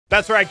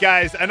That's right,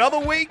 guys. Another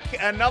week,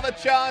 another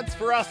chance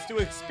for us to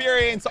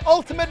experience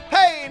ultimate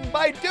pain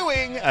by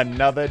doing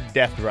another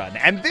death run.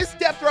 And this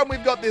death run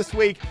we've got this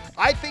week,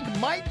 I think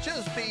might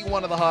just be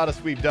one of the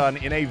hardest we've done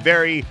in a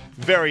very,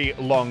 very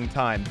long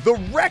time. The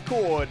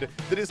record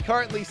that is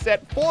currently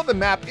set for the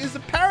map is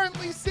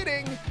apparently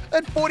sitting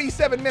at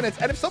 47 minutes.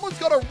 And if someone's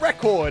got a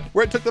record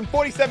where it took them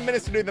 47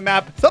 minutes to do the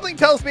map, something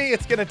tells me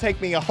it's going to take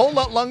me a whole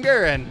lot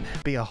longer and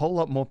be a whole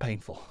lot more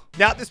painful.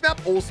 Now, this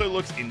map also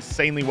looks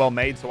insanely well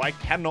made, so I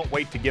cannot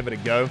wait to give it a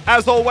go.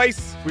 As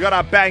always, we got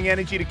our bang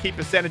energy to keep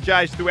us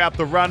energized throughout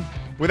the run.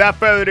 Without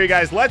further ado,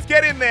 guys, let's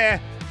get in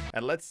there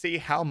and let's see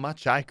how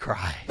much I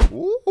cry.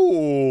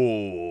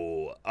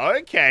 Ooh,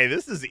 okay,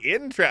 this is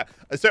interesting.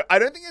 So I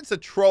don't think it's a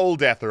troll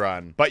death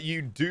run, but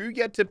you do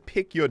get to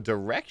pick your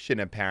direction,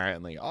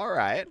 apparently. All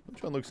right,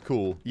 which one looks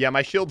cool? Yeah,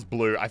 my shield's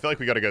blue. I feel like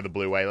we got to go the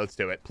blue way. Let's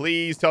do it.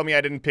 Please tell me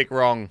I didn't pick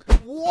wrong.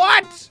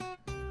 What?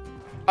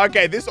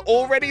 Okay, this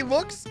already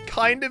looks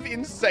kind of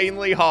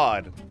insanely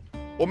hard.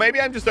 Or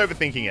maybe I'm just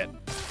overthinking it.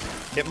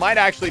 It might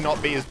actually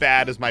not be as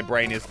bad as my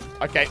brain is.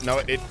 Okay, no,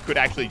 it could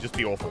actually just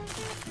be awful.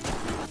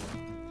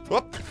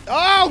 Whoop.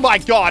 Oh my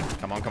god!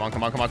 Come on, come on,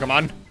 come on, come on, come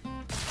on.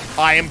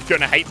 I am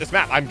gonna hate this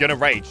map. I'm gonna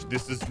rage.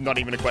 This is not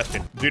even a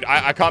question. Dude,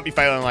 I can't be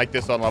failing like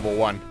this on level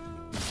 1.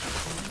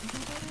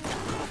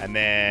 And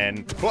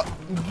then...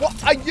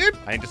 What are you?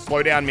 I need to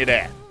slow down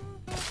midair.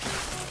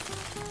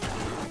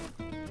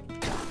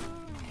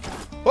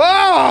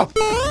 Oh!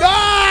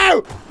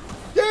 No!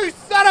 You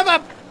son of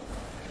a...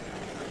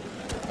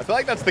 I feel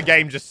like that's the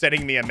game just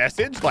sending me a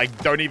message. Like,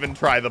 don't even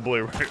try the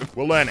blue route.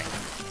 We're learning.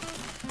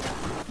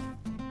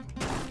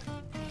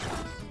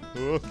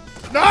 No!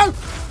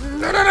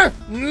 No, no, no!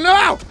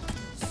 No!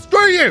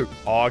 Screw you!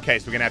 Oh, okay,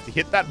 so we're gonna have to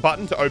hit that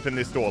button to open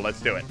this door. Let's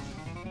do it.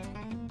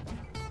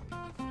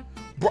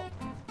 Bro.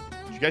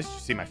 Did you guys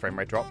see my frame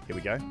rate drop? Here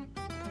we go.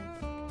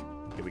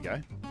 Here we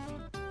go.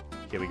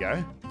 Here we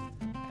go.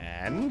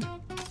 And...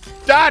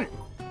 done!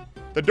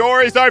 The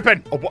door is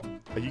open. Oh, what?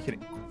 Are you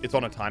kidding? It's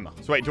on a timer.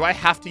 So wait, do I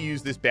have to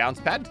use this bounce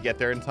pad to get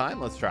there in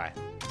time? Let's try.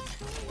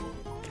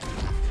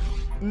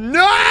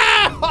 No!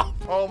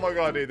 Oh my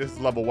god, dude, this is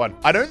level 1.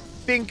 I don't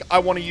think I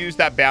want to use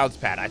that bounce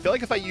pad. I feel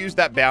like if I use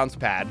that bounce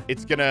pad,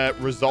 it's gonna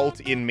result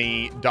in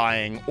me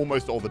dying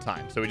almost all the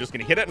time. So we're just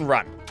gonna hit it and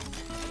run.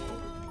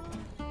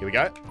 Here we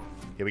go.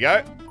 Here we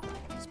go.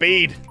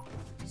 Speed.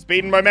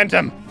 Speed and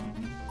momentum.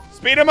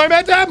 Speed and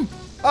momentum!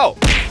 Oh.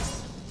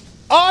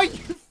 Oh,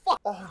 you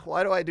oh,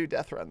 why do I do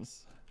death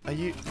runs? Are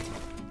you...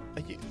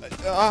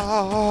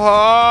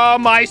 Oh,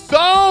 my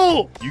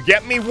soul! You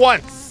get me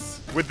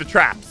once with the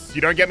traps.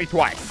 You don't get me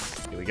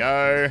twice. Here we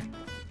go.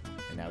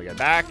 And now we go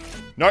back.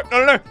 No,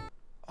 no, no, no.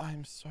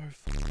 I'm so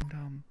fucking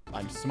dumb.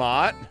 I'm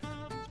smart.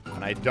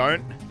 And I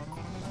don't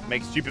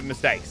make stupid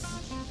mistakes.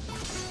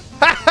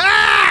 Ha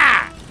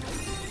ha!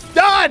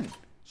 Done!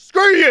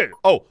 Screw you!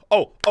 Oh,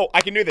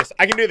 I can do this.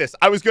 I can do this.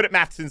 I was good at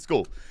maths in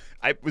school.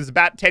 It was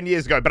about 10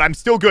 years ago, but I'm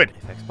still good.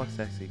 If x plus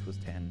x equals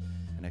 10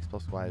 and x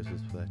plus y is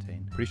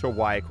 13. Pretty sure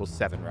y equals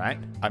 7, right?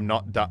 I'm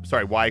not dumb.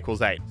 Sorry, y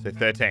equals 8. So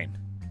 13.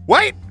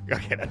 Wait!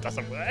 Okay, that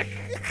doesn't work.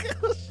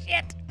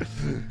 Shit.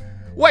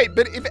 Wait,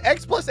 but if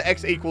x plus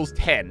x equals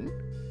 10,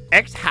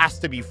 x has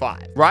to be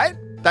 5, right?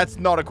 That's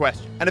not a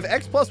question. And if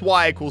x plus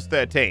y equals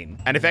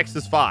 13, and if x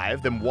is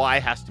 5, then y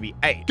has to be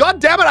 8. God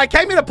damn it, I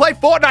came here to play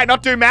Fortnite,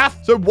 not do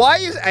math. So y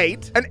is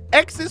 8, and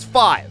x is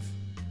 5.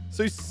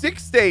 So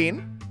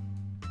 16...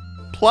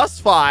 plus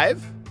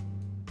 5,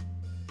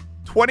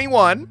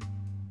 21,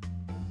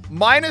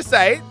 minus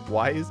 8.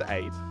 Y is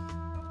 8.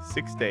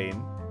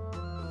 16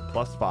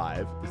 plus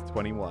 5 is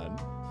 21.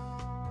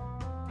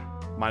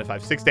 Minus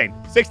 5, 16.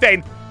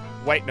 16.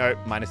 Wait, no,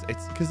 minus,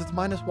 it's because it's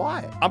minus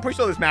y. I'm pretty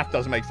sure this math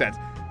doesn't make sense.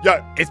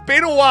 Yo, it's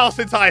been a while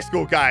since high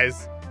school,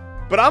 guys.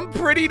 But I'm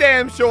pretty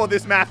damn sure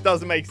this math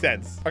doesn't make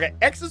sense. Okay,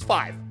 x is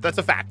 5. That's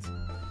a fact.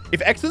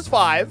 If x is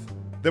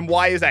 5, then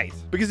y is 8.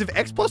 Because if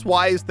x plus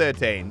y is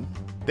 13,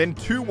 then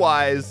 2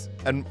 y's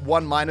and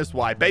 1 minus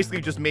y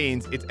basically just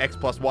means it's x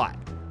plus y,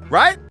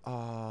 right?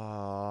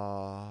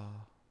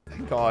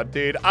 Thank God,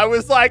 dude. I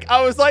was like,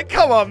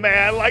 come on,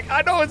 man. Like,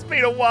 I know it's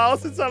been a while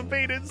since I've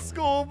been in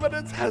school, but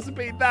it hasn't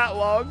been that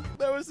long.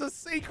 There was a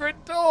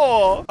secret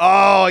door.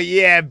 Oh,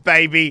 yeah,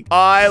 baby.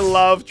 I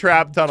love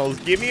trap tunnels.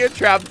 Give me a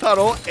trap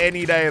tunnel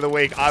any day of the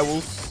week. I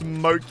will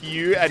smoke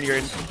you and your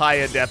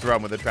entire death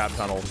run with a trap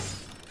tunnel.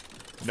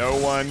 No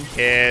one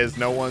cares.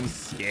 No one's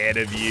scared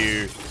of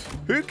you.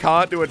 Who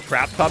can't do a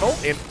trap tunnel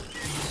in...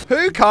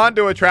 Who can't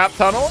do a trap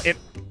tunnel in...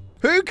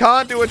 Who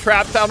can't do a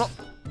trap tunnel...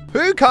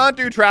 Who can't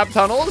do trap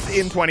tunnels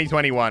in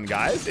 2021,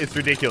 guys? It's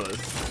ridiculous.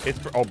 It's...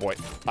 Oh, boy.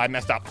 I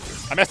messed up.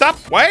 I messed up.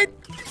 Wait.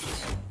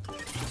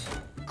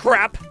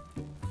 Crap.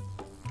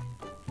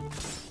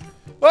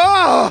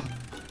 Oh!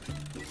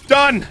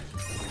 Done.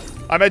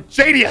 I'm a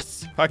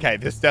genius. Okay,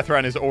 this death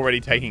run is already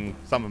taking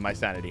some of my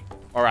sanity.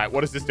 All right,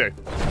 what does this do?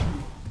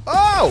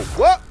 Oh!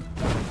 What?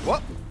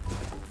 What?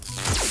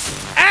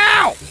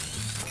 Ow!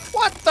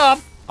 What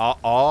the?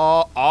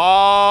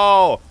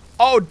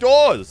 Oh,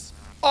 doors.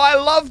 Oh, I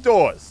love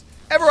doors.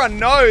 Everyone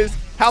knows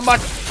how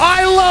much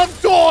I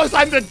love doors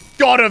I'm the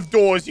god of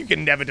doors. You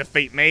can never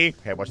defeat me.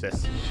 Okay, watch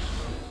this.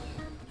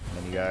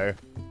 Then you go.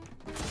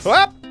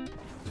 Up.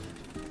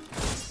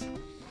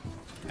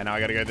 And now I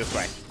gotta go this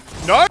way.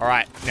 No. All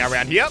right, now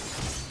around here.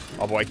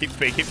 Oh boy, keep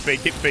speed, keep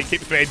speed, keep speed,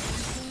 keep speed.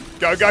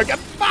 Go, go, go.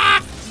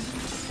 Fuck!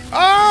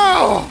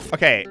 Oh!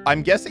 Okay,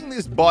 I'm guessing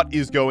this bot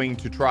is going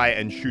to try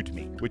and shoot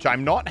me, which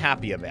I'm not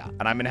happy about.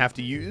 And I'm gonna have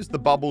to use the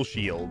bubble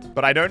shield,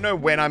 but I don't know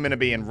when I'm gonna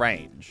be in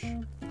range.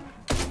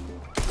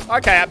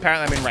 Okay,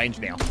 apparently I'm in range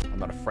now. I'm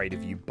not afraid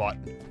of you, bot.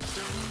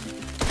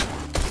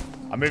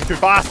 I'm moving too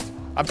fast.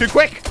 I'm too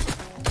quick.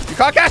 You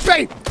can't catch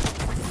me.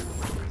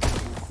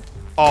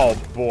 Oh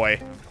boy.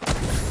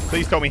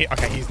 Please tell me.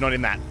 Okay, he's not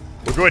in that.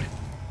 We're good.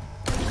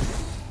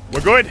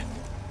 We're good.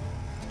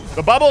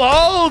 The bubble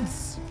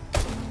holds.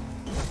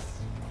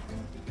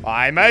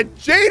 I'm a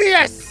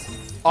genius.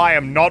 I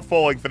am not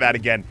falling for that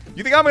again.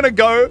 You think I'm going to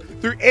go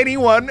through any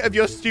one of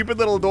your stupid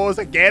little doors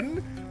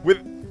again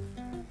with...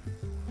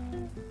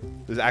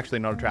 There's actually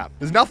not a trap.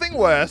 There's nothing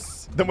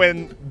worse than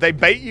when they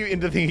bait you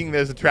into thinking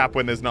there's a trap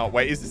when there's not.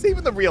 Wait, is this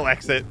even the real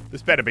exit?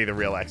 This better be the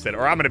real exit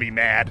or I'm going to be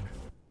mad.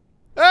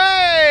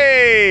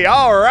 Hey,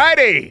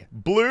 alrighty.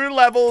 Blue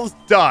level's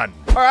done.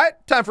 All right,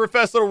 time for a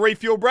first little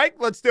refuel break.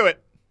 Let's do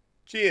it.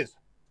 Cheers.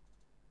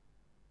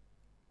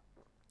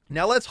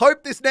 Now let's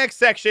hope this next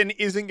section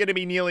isn't going to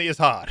be nearly as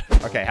hard.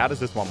 Okay, how does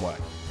this one work?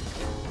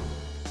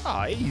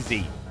 Oh,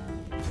 easy.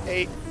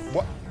 Hey,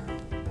 what?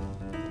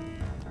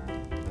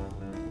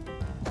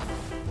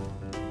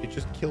 It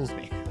just kills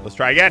me. Let's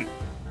try again.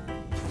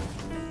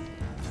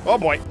 Oh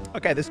boy.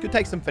 Okay, this could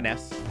take some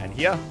finesse. And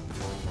here.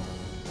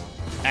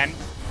 And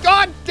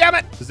God damn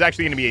it! This is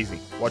actually going to be easy.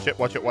 Watch it,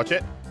 watch it, watch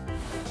it.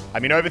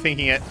 I've been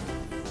overthinking it.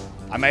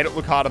 I made it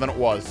look harder than it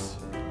was.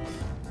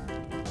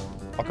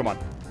 Oh, come on.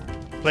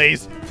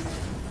 Please.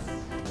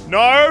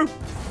 No!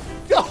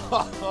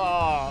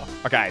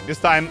 Okay, this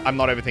time I'm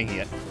not overthinking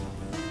it.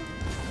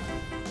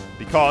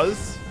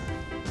 Because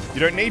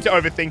you don't need to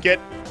overthink it.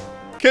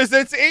 Because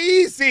it's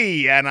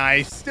easy! And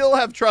I still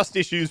have trust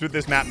issues with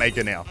this map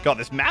maker now. God,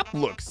 this map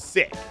looks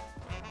sick.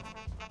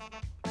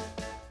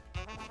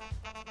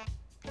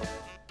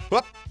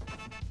 Whoop.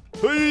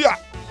 Yeah.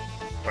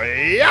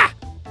 Yeah.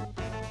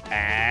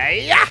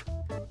 Yeah.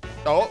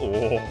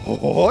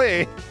 Oh.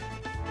 Hey.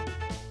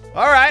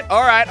 All right.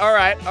 All right. All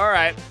right. All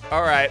right.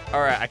 All right.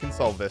 All right. I can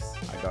solve this.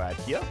 I go out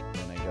here,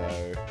 and I go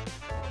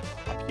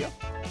up here,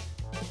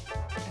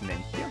 and then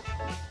here.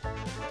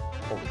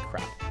 Holy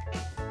crap.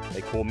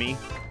 They call me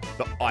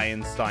the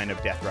Einstein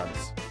of death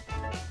runs.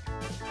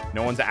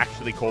 No one's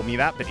actually called me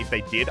that, but if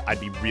they did, I'd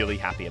be really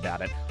happy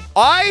about it.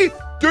 I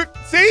do...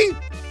 See?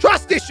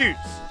 Trust issues.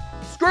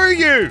 Screw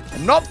you.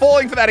 I'm not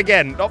falling for that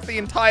again. Not for the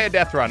entire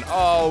death run.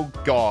 Oh,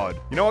 God.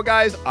 You know what,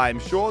 guys? I'm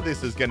sure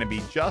this is going to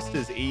be just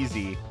as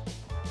easy.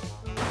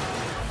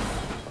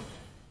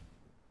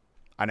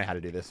 I know how to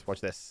do this.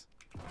 Watch this.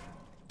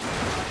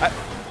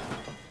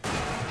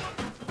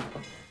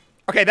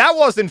 Okay, that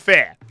wasn't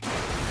fair.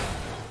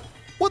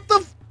 What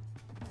the...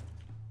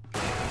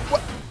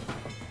 What?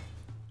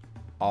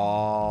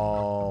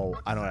 Oh,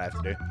 I know what I have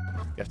to do. You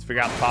have to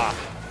figure out the path.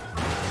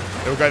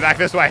 It'll go back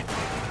this way.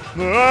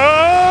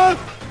 I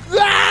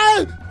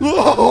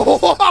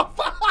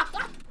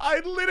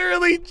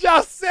literally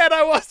just said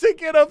I wasn't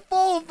gonna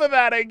fall for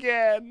that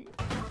again.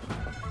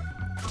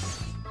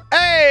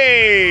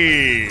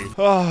 Hey!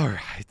 All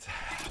right.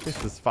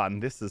 This is fun.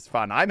 This is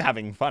fun. I'm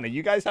having fun. Are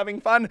you guys having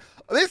fun?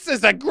 This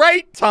is a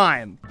great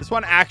time. This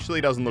one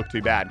actually doesn't look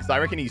too bad because I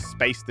reckon he's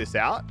spaced this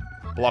out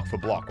block for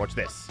block. Watch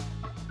this.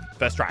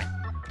 First try.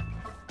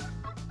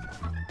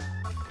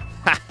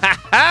 Ha ha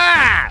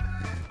ha!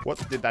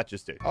 What did that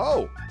just do?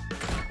 Oh.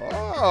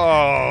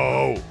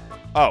 Oh.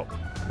 Oh.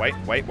 Wait.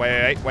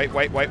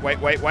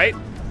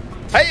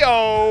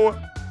 Hey-o!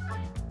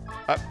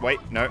 Wait.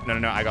 No.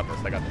 I got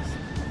this.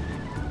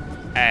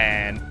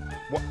 And...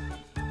 What?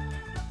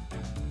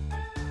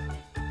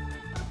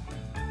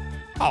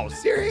 Oh,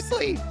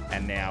 seriously?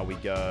 And now we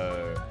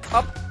go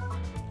up.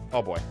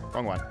 Oh, boy.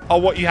 Wrong one. Oh,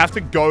 what? You have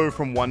to go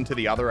from one to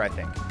the other, I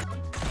think.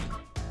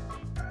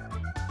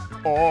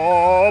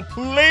 Oh,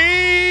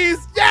 please!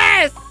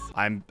 Yes!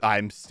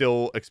 I'm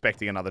still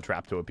expecting another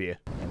trap to appear.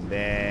 And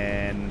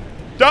then...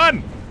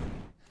 Done!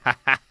 Ha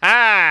ha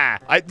ha!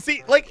 I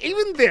see, like,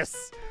 even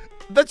this...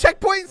 The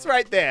checkpoint's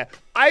right there.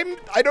 I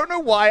don't know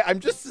why. I'm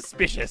just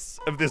suspicious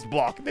of this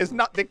block.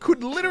 There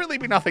could literally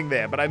be nothing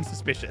there, but I'm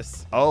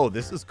suspicious. Oh,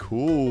 this is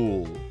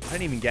cool. I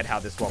don't even get how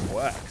this one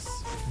works.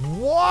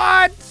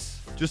 What?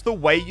 Just the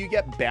way you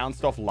get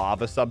bounced off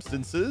lava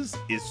substances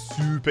is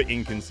super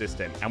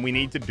inconsistent. And we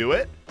need to do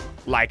it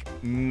like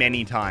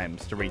many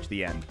times to reach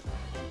the end.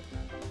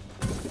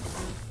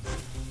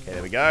 Okay,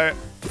 there we go.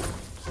 There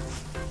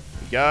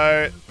we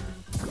go.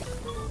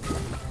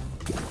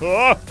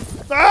 Oh!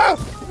 Oh!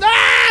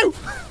 No!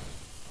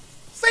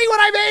 See what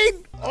I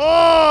mean?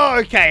 Oh,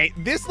 okay.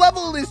 This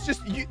level is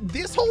just...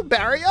 this whole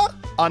barrier?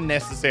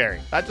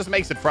 Unnecessary. That just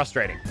makes it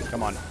frustrating.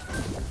 Come on.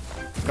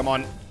 Come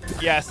on.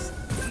 Yes.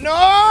 No!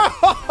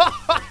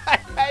 I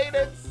hate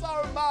it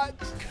so much.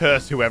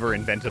 Curse whoever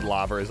invented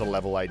lava as a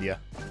level idea.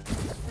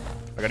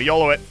 I gotta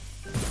YOLO it.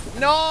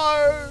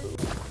 No!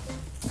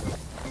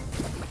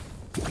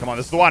 Come on,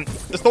 this is the one.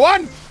 This is the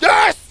one!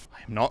 Yes!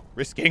 I am not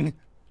risking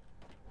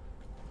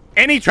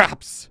any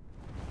traps.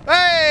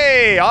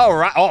 Hey! All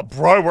right. Oh,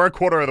 bro, we're a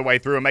quarter of the way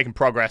through and making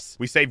progress.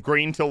 We save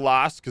green till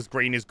last because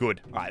green is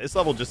good. All right, this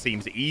level just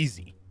seems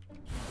easy.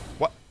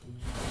 What?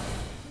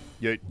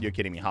 You're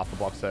kidding me. Half the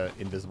blocks are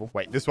invisible.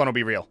 Wait, this one will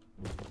be real.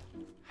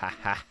 Ha,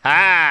 ha,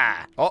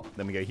 ha. Oh,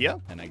 then we go here.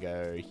 And I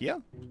go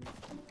here.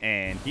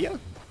 And here.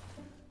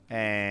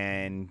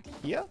 And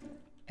here.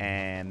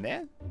 And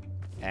there.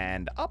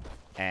 And up.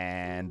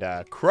 And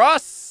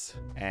cross.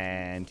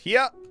 And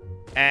here.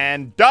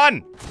 And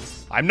done.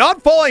 I'm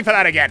not falling for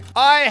that again.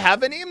 I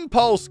have an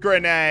impulse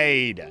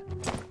grenade.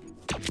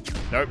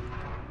 Nope.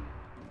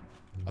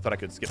 I thought I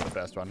could skip the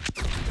first one.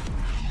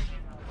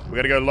 We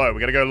gotta go low.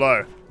 We gotta go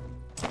low.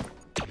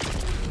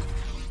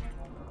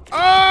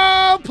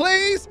 Oh,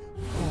 please.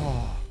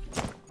 Oh.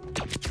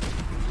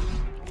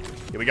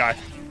 Here we go.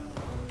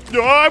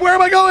 Oh, where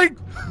am I going?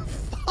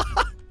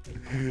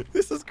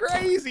 This is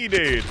crazy,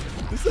 dude.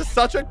 This is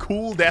such a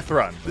cool death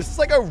run. This is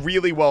like a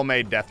really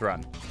well-made death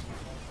run.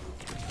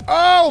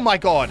 Oh my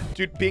god.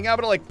 Dude, being able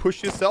to like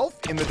push yourself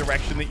in the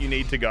direction that you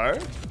need to go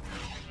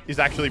is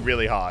actually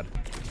really hard.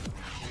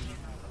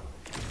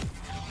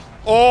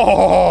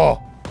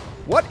 Oh!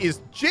 What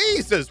is...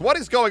 Jesus! What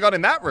is going on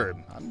in that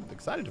room? I'm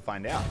excited to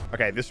find out.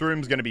 Okay, this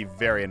room's going to be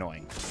very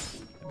annoying.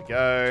 There we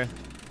go.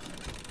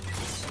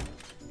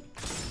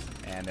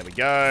 And there we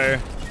go.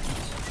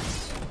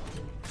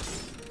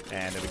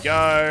 And there we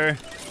go.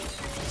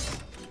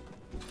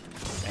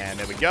 And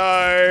there we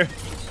go.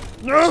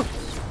 No!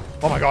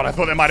 Oh my god, I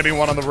thought there might have been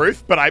one on the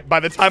roof, but by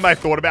the time I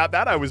thought about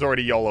that, I was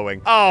already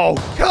YOLOing. Oh,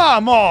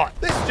 come on!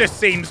 This just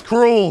seems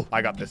cruel.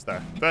 I got this,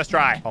 though. First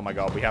try. Oh my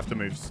god, we have to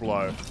move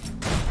slow.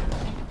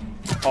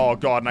 Oh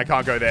god, and I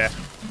can't go there.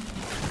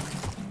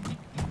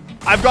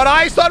 I've got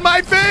ice on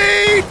my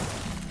feet!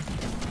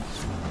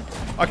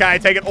 Okay, I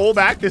take it all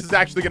back. This is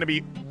actually going to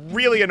be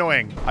really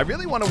annoying. I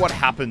really wonder what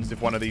happens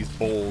if one of these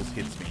balls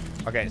hits me.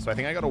 Okay, so I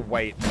think I got to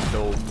wait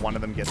until one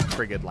of them gets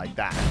triggered like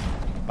that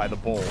by the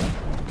ball.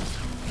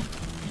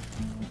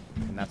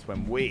 And that's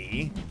when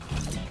we...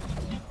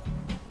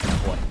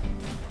 Oh, boy.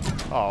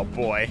 Oh,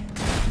 boy.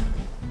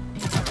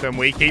 That's when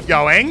we keep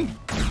going.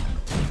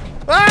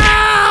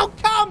 Oh,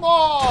 come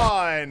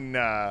on!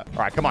 All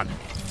right, come on.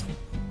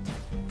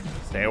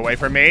 Stay away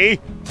from me.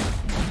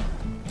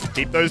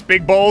 Keep those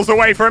big balls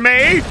away from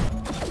me.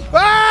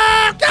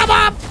 Ah, come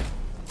up!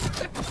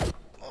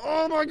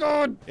 Oh, my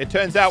God. It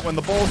turns out when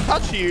the balls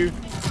touch you,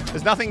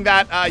 there's nothing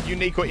that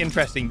unique or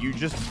interesting. You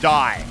just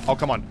die. Oh,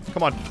 come on.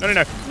 Come on. No, no,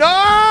 no. No!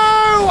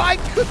 I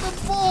could...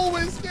 The ball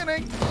was gonna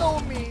kill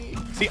me.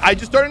 See, I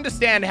just don't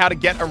understand how to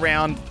get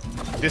around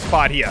this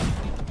part here.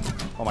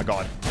 Oh, my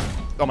God.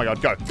 Oh, my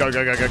God. Go. Go,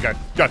 go, go, go, go.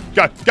 Go,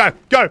 go, go,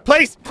 go.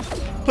 Please.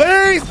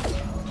 Please.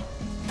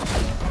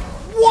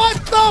 What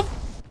the...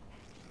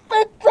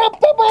 I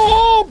dropped the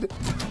bomb!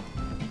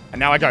 And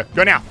now I go.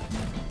 Go now.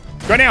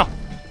 Go now.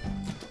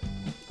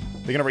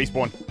 They're gonna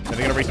respawn.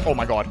 They're gonna respawn. Oh,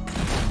 my God.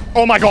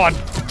 Oh, my God.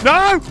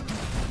 No!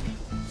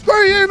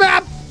 Screw you,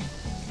 map!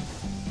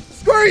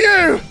 Screw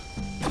you!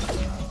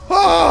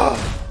 Oh!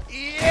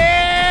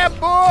 Yeah,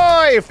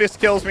 boy! If this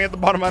kills me at the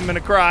bottom, I'm gonna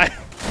cry.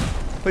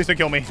 Please don't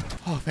kill me.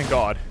 Oh, thank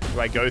God.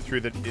 Do I go through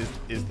the...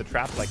 Is the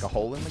trap like a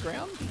hole in the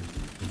ground?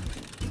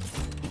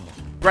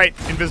 Great.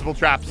 Invisible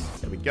traps.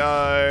 There we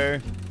go.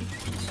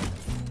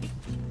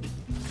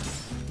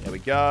 There we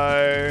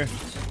go.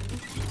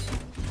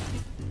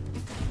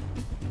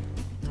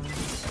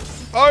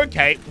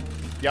 Okay.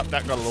 Yep,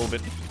 that got a little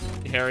bit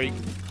hairy.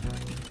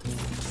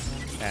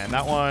 And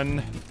that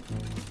one.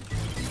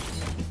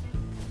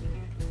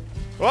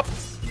 Whoop.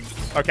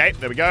 Okay,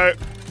 there we go.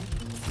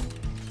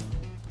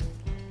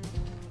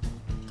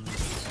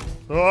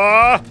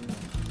 Oh!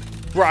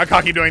 Bro, I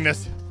can't keep doing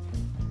this.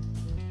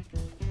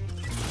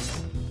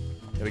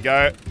 There we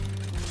go.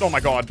 Oh my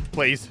God,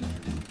 please.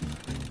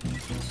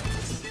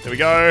 There we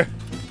go.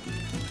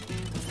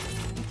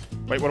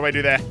 Wait, what do I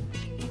do there?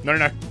 No,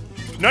 no, no.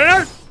 No, no,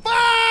 no! Far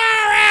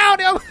out!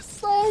 It was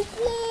so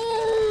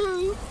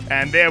close!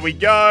 And there we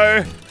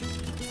go.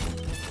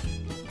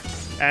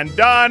 And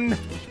done.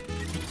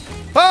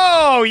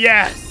 Oh,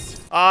 yes!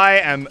 I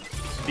am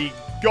the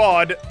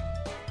god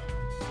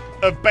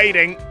of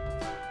baiting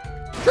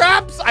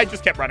traps. I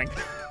just kept running.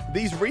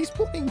 These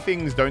respawning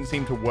things don't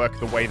seem to work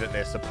the way that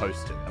they're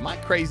supposed to. Am I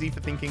crazy for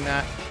thinking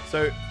that?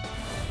 So,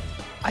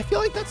 I feel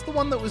like that's the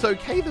one that was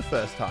okay the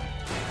first time.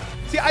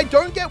 See, I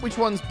don't get which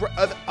ones...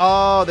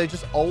 Oh, they're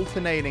just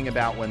alternating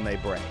about when they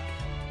break.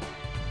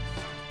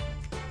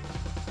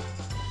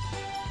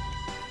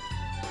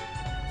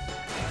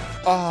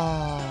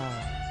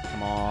 Oh,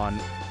 come on.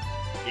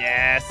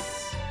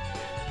 Yes.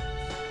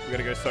 We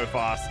gotta go so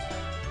fast.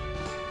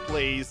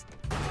 Please.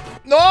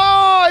 No,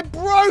 I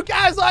broke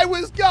as I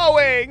was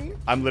going.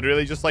 I'm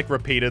literally just like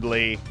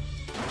repeatedly.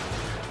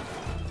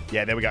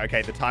 Yeah, there we go.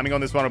 Okay, the timing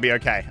on this one will be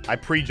okay. I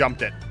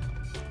pre-jumped it.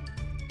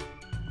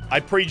 I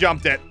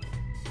pre-jumped it.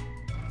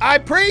 I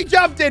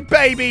pre-jumped it,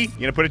 baby. You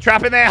gonna put a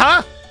trap in there,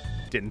 huh?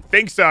 Didn't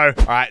think so.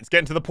 All right, it's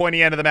getting to the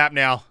pointy end of the map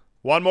now.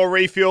 One more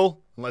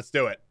refuel, and let's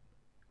do it.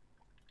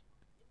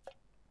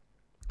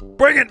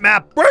 Bring it,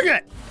 map. Bring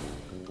it.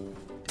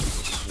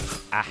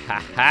 Ah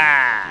ha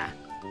ha.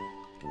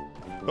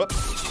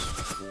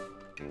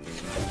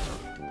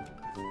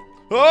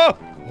 Oh!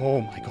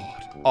 Oh my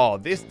god. Oh,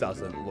 this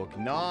doesn't look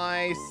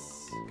nice.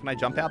 Can I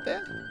jump out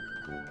there?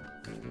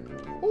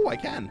 Oh, I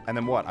can. And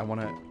then what? I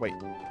want to... Wait.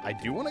 I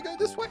do want to go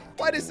this way?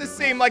 Why does this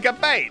seem like a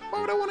bait?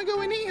 Why would I want to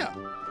go in here?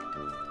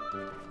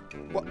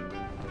 What?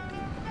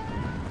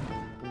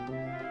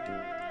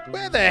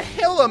 Where the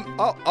hell am...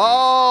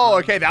 Oh,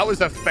 okay. That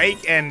was a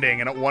fake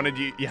ending, and it wanted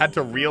you... You had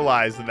to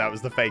realize that that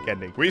was the fake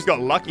ending. We just got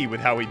lucky with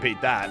how we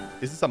beat that.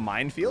 Is this a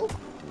minefield?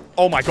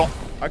 Oh my god.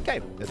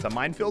 Okay. There's a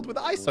minefield with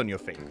ice on your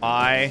feet.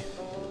 I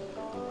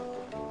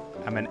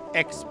am an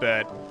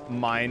expert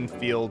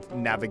minefield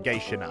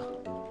navigationer.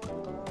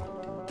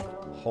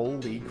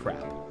 Holy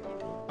crap.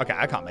 Okay,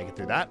 I can't make it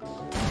through that.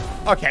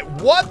 Okay,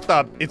 what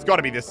the... It's got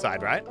to be this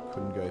side, right?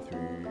 Couldn't go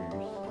through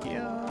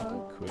here.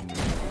 Couldn't...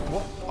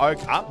 What? Oh,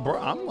 bro,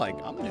 I'm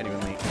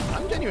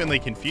genuinely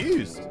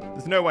confused.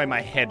 There's no way my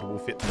head will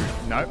fit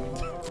through. Nope.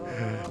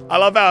 I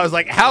love how I was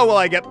like, how will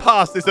I get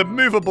past this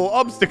immovable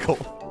obstacle?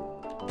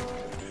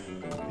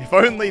 If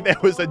only there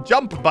was a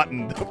jump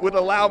button that would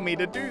allow me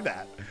to do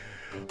that.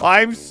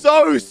 I'm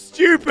so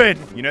stupid.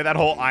 You know that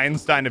whole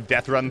Einstein of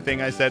Deathrun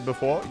thing I said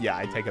before? Yeah,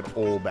 I take it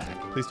all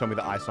back. Please tell me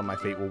the ice on my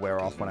feet will wear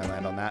off when I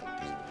land on that.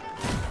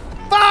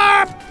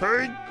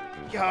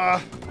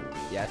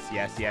 Yes,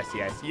 yes, yes,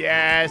 yes,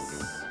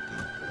 yes.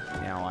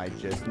 Now I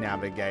just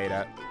navigate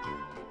it.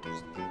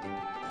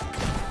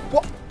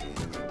 What?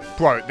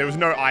 Bro, there was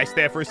no ice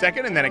there for a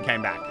second, and then it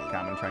came back. Okay,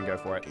 I'm gonna try and go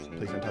for it.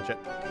 Please don't touch it.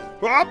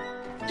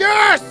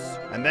 Yes!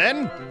 And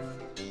then...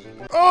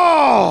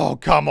 Oh,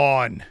 come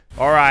on.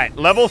 All right,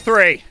 level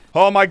 3.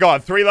 Oh my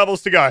god, 3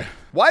 levels to go.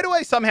 Why do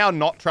I somehow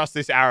not trust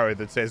this arrow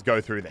that says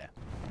go through there?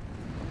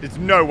 There's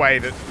no way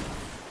that...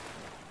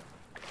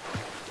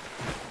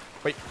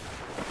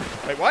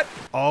 Wait, what?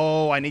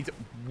 Oh, I need to...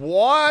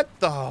 What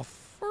the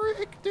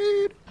frick,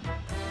 dude?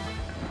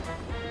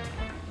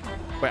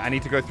 Wait, I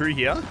need to go through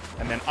here,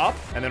 and then up,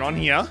 and then on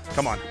here.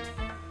 Come on.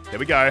 There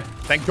we go.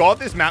 Thank God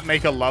this map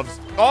maker loves...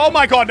 Oh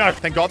my god, no!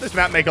 Thank God this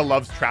map maker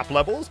loves trap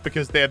levels,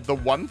 because they're the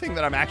one thing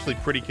that I'm actually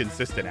pretty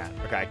consistent at.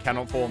 Okay, I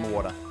cannot fall in the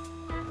water.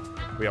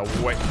 We are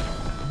wait.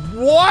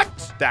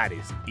 What? That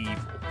is evil.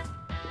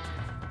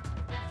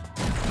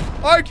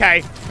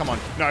 Okay. Come on.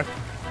 No.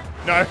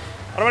 No.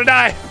 I don't want to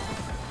die.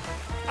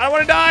 I don't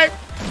want to die.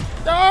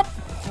 Stop.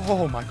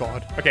 Oh my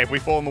god. Okay, if we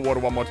fall in the water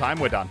one more time,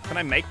 we're done. Can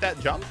I make that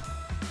jump?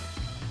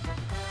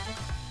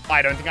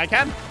 I don't think I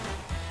can.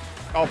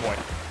 Oh boy.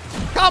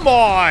 Come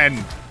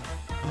on!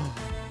 I'm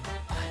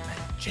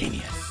a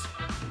genius.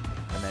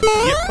 And then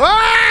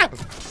ah!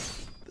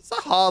 It's a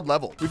hard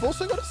level. We've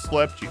also got a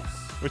slurp juice,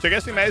 which I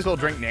guess we may as well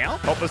drink now.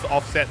 Help us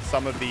offset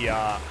some of the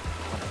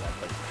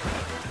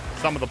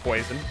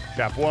poison.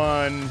 Trap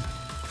 1,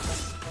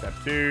 trap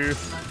 2,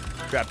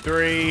 trap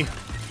 3.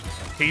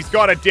 He's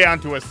got it down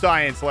to a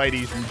science,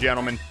 ladies and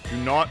gentlemen. Do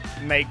not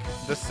make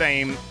the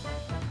same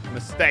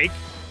mistake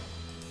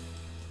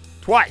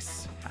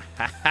twice.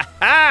 Ha ha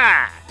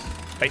ha!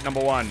 Bait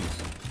number 1.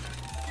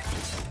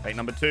 Bait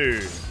number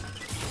 2.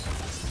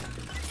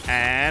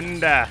 And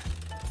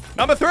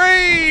number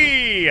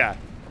 3!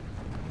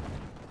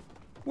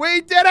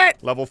 We did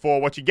it! Level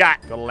 4, what you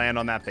got? Gotta land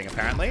on that thing,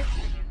 apparently.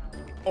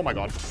 Oh my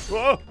god.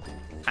 Whoa!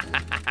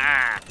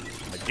 I'm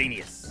a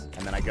genius.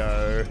 And then I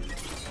go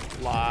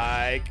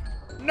like...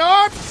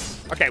 Nope!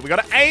 Okay, we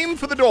gotta aim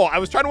for the door. I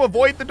was trying to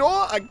avoid the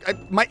door.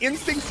 My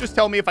instincts just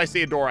tell me if I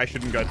see a door, I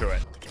shouldn't go through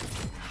it.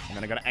 And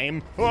then I gotta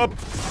aim up.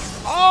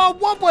 Oh,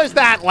 what was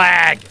that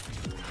lag?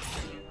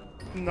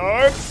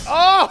 Nope.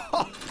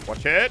 Oh!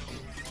 Watch it.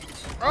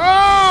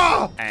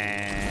 Oh!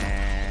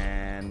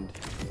 And...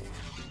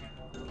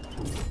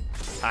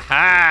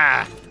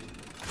 Haha!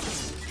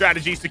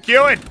 Strategy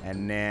secured.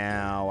 And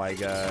now I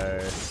go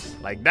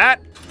like that.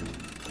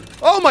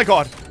 Oh my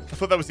god! I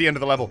thought that was the end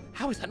of the level.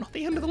 How is that not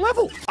the end of the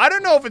level? I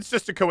don't know if it's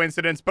just a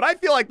coincidence, but I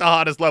feel like the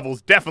hardest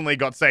levels definitely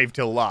got saved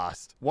till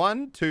last.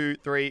 1, 2,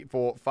 3,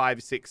 4,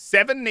 5, 6,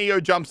 7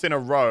 Neo jumps in a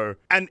row.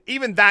 And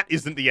even that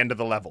isn't the end of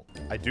the level.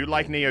 I do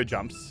like Neo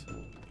jumps,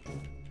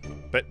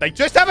 but they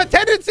just have a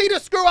tendency to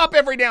screw up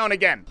every now and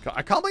again.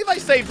 I can't believe I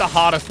saved the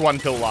hardest one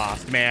till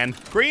last, man.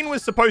 Green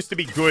was supposed to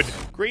be good.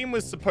 Green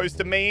was supposed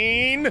to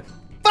mean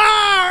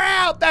far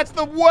out. That's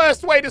the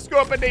worst way to screw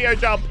up a Neo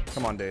jump.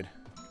 Come on, dude.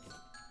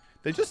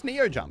 They're just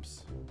Neo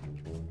jumps.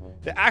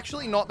 They're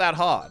actually not that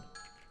hard.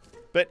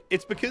 But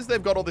it's because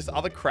they've got all this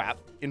other crap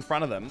in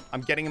front of them.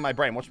 I'm getting in my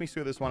brain. Watch me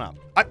screw this one up.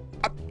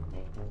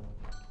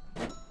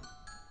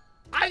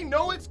 I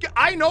know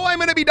I'm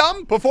going to be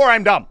dumb before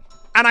I'm dumb.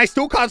 And I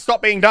still can't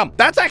stop being dumb.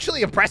 That's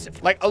actually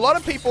impressive. Like, a lot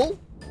of people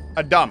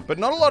are dumb, but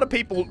not a lot of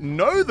people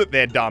know that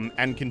they're dumb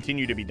and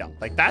continue to be dumb.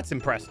 Like, that's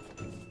impressive.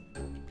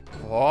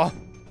 Oh.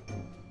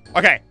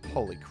 Okay.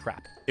 Holy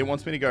crap. It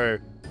wants me to go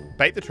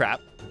bait the trap.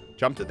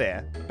 Jump to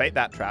there, bait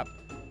that trap,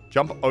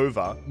 jump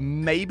over,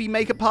 maybe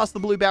make it past the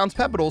blue bounce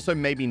pad, but also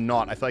maybe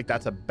not. I feel like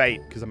that's a bait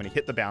because I'm going to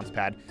hit the bounce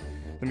pad.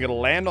 Then I'm going to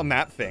land on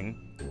that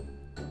thing,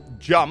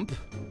 jump.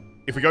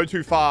 If we go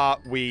too far,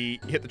 we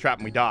hit the trap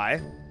and we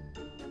die.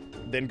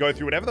 Then go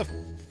through whatever the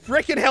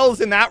frickin'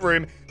 hell's in that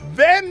room.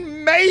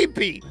 Then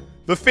maybe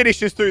the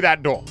finish is through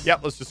that door.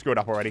 Yep, let's just screw it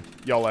up already.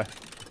 YOLO.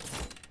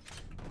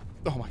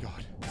 Oh my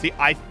god. See,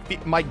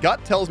 my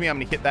gut tells me I'm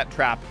going to hit that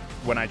trap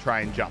when I try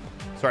and jump.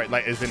 Sorry,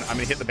 like, as in, I'm going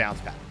to hit the bounce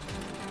pad.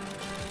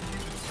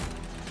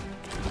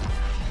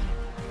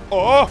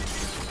 Oh!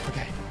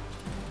 Okay.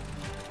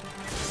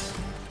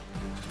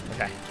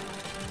 Okay.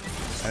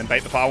 And then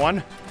bait the far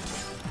one.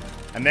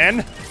 And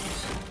then...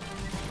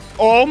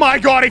 Oh my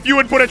god, if you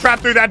had put a trap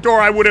through that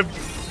door, I would have...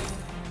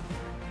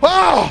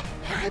 Oh!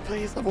 Alright,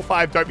 please, level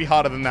 5, don't be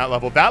harder than that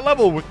level. That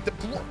level was...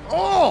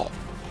 Oh!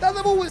 That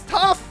level was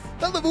tough!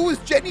 That level was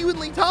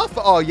genuinely tough!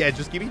 Oh yeah,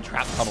 just give me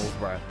trap tunnels,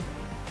 bro.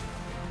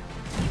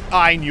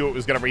 I knew it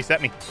was going to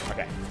reset me.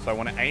 Okay, so I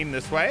want to aim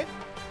this way.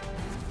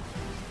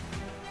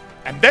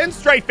 And then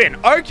strafe in.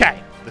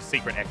 Okay. The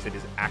secret exit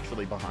is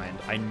actually behind.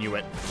 I knew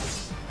it.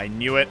 I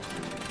knew it.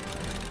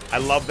 I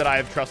love that I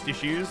have trust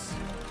issues.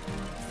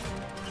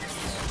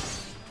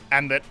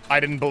 And that I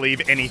didn't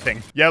believe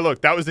anything. Yeah, look,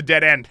 that was a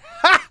dead end.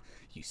 Ha!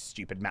 You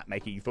stupid map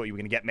maker. You thought you were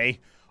going to get me.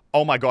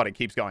 Oh my god, it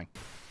keeps going.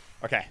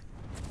 Okay.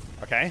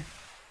 Okay.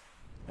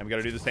 And we got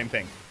to do the same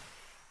thing.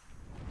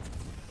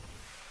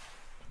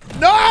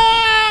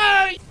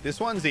 No! This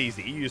one's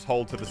easy. You just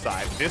hold to the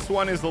side. This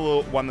one is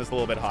the one that's a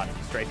little bit harder.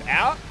 You strafe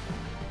out,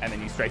 and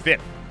then you strafe in.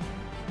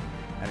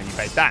 And then you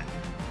bait that.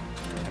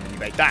 And then you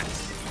bait that.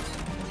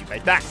 And then you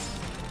bait that.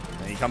 And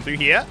then you come through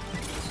here.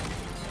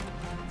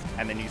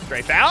 And then you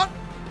strafe out.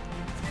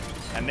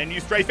 And then you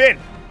strafe in.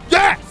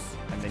 Yes!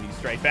 And then you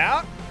strafe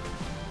out.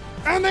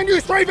 And then you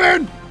strafe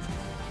in.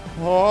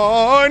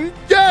 Oh, and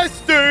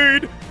yes,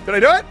 dude! Did I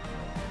do it?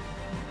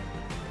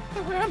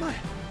 Where am I?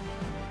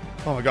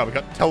 Oh my god, we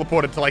got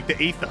teleported to like the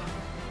ether.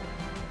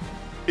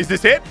 Is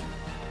this it?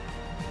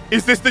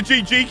 Is this the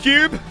GG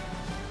cube?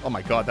 Oh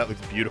my god, that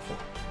looks beautiful.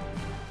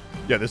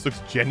 Yeah, this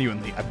looks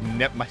genuinely...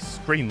 my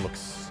screen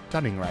looks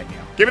stunning right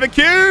now. Give me the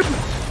cube!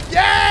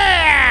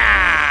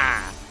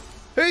 Yeah!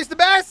 Who's the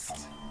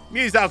best?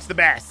 Muselk's the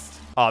best.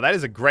 Oh, that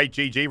is a great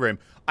GG room.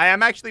 I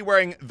am actually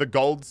wearing the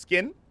gold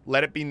skin,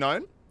 let it be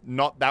known.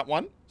 Not that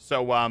one.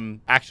 So,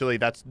 actually,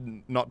 that's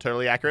not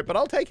totally accurate, but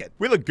I'll take it.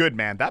 We look good,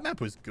 man. That map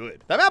was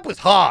good. That map was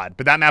hard,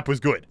 but that map was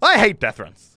good. I hate death runs.